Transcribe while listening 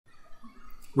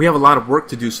we have a lot of work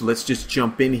to do, so let's just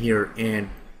jump in here and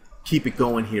keep it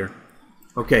going here.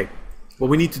 Okay, what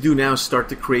we need to do now is start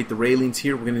to create the railings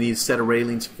here. We're going to need a set of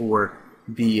railings for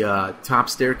the top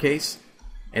staircase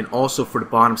and also for the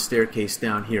bottom staircase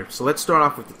down here. So let's start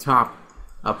off with the top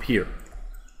up here.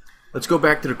 Let's go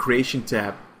back to the creation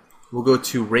tab. We'll go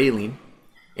to railing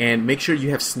and make sure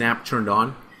you have snap turned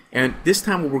on. And this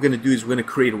time what we're going to do is we're going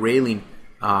to create a railing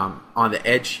on the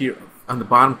edge here, on the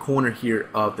bottom corner here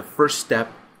of the first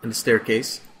step in the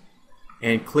staircase,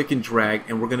 and click and drag,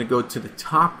 and we're going to go to the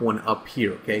top one up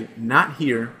here, okay? Not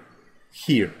here,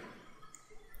 here.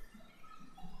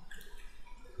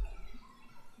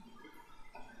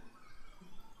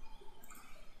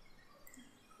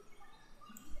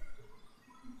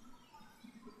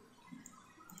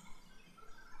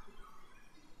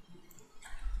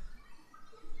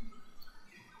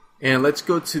 And let's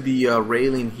go to the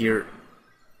railing here.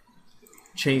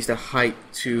 Change the height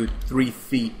to 3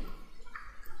 feet.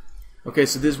 Okay,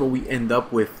 so this is what we end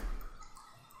up with.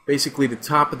 Basically, the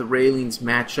top of the railings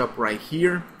match up right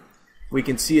here. We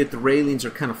can see that the railings are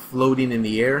kind of floating in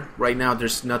the air. Right now,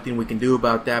 there's nothing we can do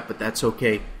about that, but that's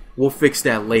okay. We'll fix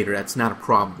that later. That's not a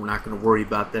problem. We're not going to worry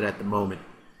about that at the moment.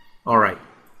 Alright.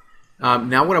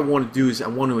 Now what I want to do is I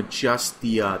want to adjust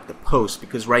the post,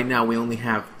 because right now we only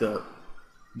have the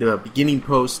beginning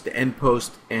post, the end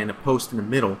post, and a post in the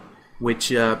middle,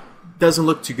 which doesn't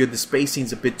look too good. The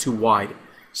spacing's a bit too wide.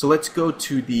 So let's go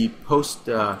to the post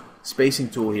spacing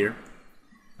tool here.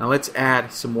 Now let's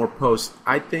add some more posts.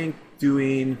 I think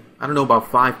doing, I don't know, about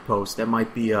 5 posts. That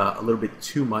might be a little bit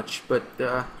too much, but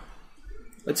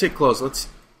let's hit close.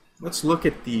 Let's look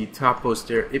at the top post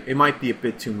there. It might be a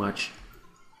bit too much.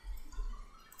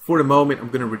 For the moment, I'm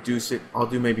going to reduce it. I'll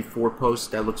do maybe 4 posts.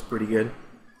 That looks pretty good.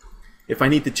 If I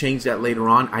need to change that later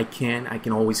on, I can. I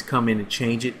can always come in and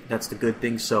change it. That's the good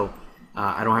thing, so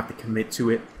I don't have to commit to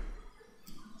it.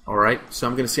 Alright, so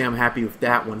I'm going to say I'm happy with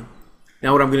that one.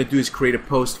 Now what I'm going to do is create a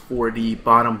post for the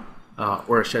bottom,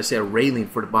 or should I say a railing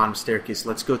for the bottom staircase.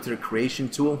 Let's go to the creation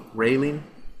tool, railing,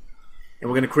 and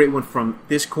we're going to create one from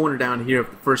this corner down here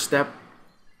of the first step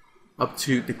up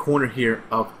to the corner here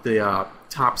of the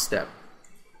top step.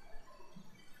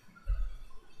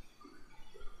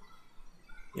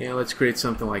 Yeah, let's create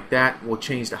something like that. We'll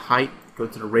change the height, go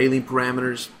to the railing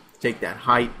parameters, take that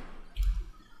height,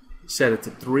 set it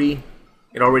to 3.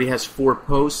 It already has 4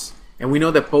 posts, and we know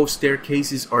that both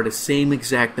staircases are the same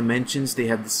exact dimensions. They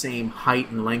have the same height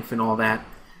and length and all that.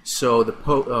 So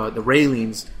the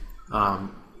railings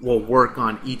will work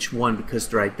on each one because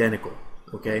they're identical.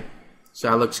 Okay, so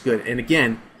that looks good. And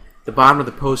again, the bottom of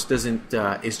the post doesn't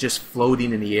is just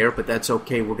floating in the air, but that's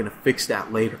okay. We're going to fix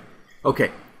that later.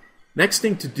 Okay. Next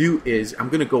thing to do is I'm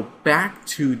going to go back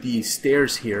to the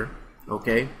stairs here,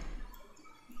 okay?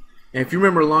 And if you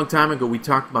remember a long time ago, we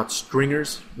talked about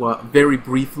stringers, well, very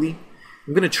briefly.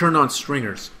 I'm going to turn on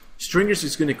stringers. Stringers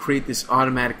is going to create this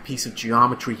automatic piece of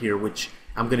geometry here, which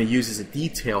I'm going to use as a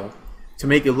detail to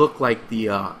make it look like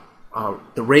the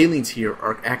railings here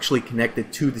are actually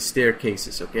connected to the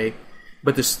staircases, okay?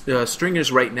 But the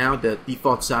stringers right now, the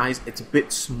default size, it's a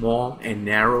bit small and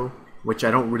narrow, which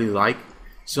I don't really like.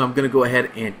 So I'm going to go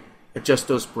ahead and adjust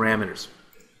those parameters.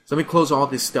 So let me close all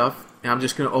this stuff, and I'm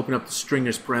just going to open up the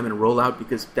stringers parameter rollout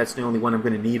because that's the only one I'm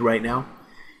going to need right now.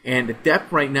 And the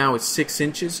depth right now is 6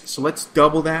 inches, so let's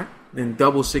double that. Then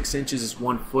double 6 inches is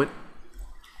 1 foot.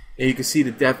 And you can see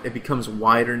the depth, it becomes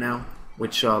wider now,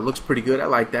 which looks pretty good. I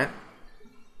like that.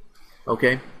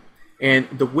 Okay, and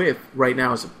the width right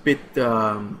now is a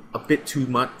bit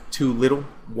too little,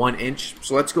 1 inch.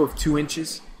 So let's go with 2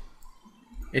 inches.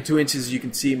 And 2 inches, as you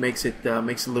can see, makes it a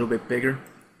little bit bigger.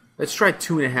 Let's try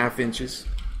 2.5 inches.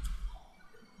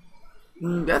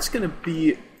 That's gonna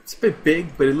be, it's a bit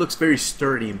big, but it looks very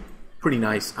sturdy and pretty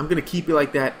nice. I'm gonna keep it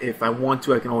like that. If I want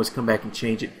to, I can always come back and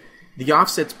change it. The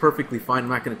offset's perfectly fine. I'm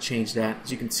not gonna change that.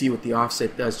 As you can see, what the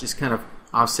offset does, just kind of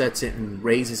offsets it and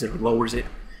raises it or lowers it.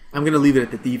 I'm gonna leave it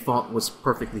at the default. It was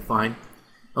perfectly fine.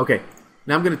 Okay,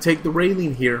 now I'm gonna take the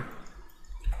railing here,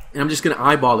 and I'm just gonna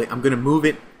eyeball it. I'm gonna move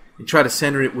it and try to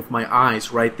center it with my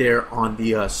eyes right there on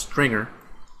the stringer.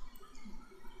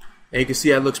 And you can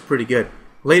see that looks pretty good.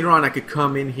 Later on, I could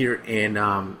come in here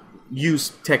and use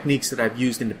techniques that I've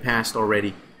used in the past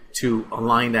already to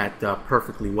align that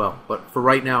perfectly well. But for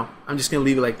right now, I'm just going to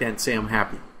leave it like that and say I'm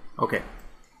happy. Okay.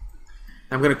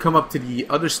 I'm going to come up to the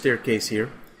other staircase here,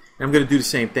 and I'm going to do the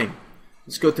same thing.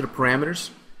 Let's go to the parameters,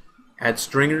 add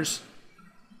stringers.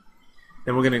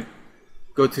 Then we're going to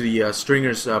go to the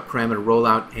stringers parameter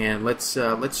rollout, and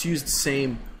let's use the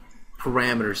same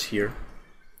parameters here.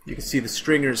 You can see the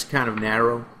stringer is kind of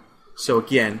narrow, so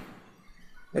again,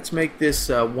 Let's make this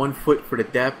 1 foot for the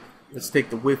depth. Let's take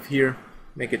the width here,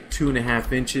 make it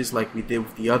 2.5 inches like we did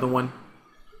with the other one.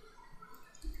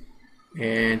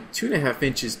 And 2.5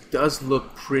 inches does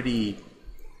look pretty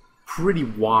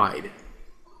wide.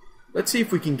 Let's see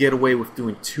if we can get away with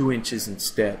doing 2 inches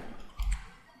instead.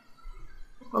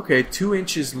 Okay, 2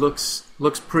 inches looks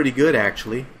pretty good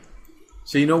actually.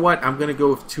 So you know what? I'm gonna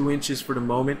go with 2 inches for the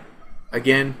moment.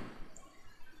 Again,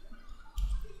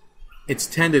 it's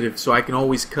tentative, so I can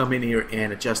always come in here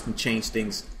and adjust and change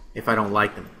things if I don't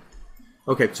like them.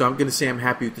 Okay, so I'm gonna say I'm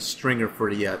happy with the stringer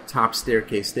for the top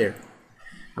staircase there.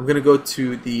 I'm gonna go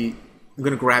to I'm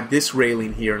gonna grab this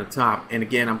railing here on the top, and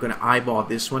again I'm gonna eyeball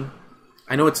this one.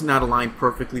 I know it's not aligned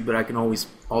perfectly, but I can always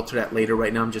alter that later.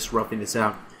 Right now I'm just roughing this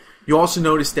out. You also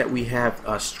notice that we have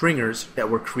stringers that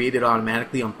were created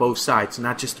automatically on both sides,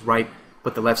 not just the right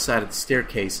but the left side of the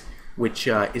staircase, which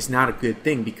is not a good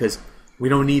thing because we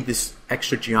don't need this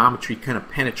extra geometry kind of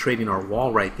penetrating our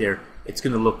wall right there. It's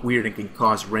going to look weird and can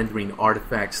cause rendering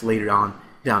artifacts later on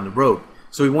down the road.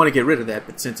 So we want to get rid of that,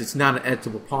 but since it's not an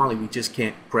editable poly, we just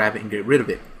can't grab it and get rid of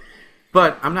it.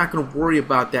 But I'm not going to worry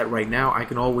about that right now. I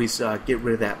can always get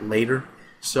rid of that later.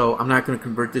 So I'm not going to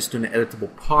convert this to an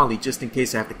editable poly just in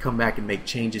case I have to come back and make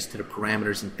changes to the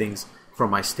parameters and things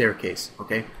from my staircase.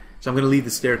 Okay, so I'm going to leave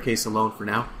the staircase alone for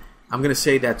now. I'm going to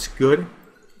say that's good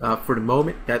for the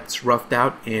moment. That's roughed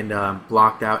out and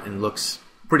blocked out and looks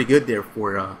pretty good there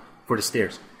for the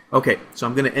stairs. Okay, so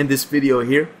I'm going to end this video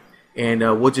here, and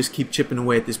we'll just keep chipping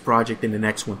away at this project in the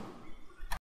next one.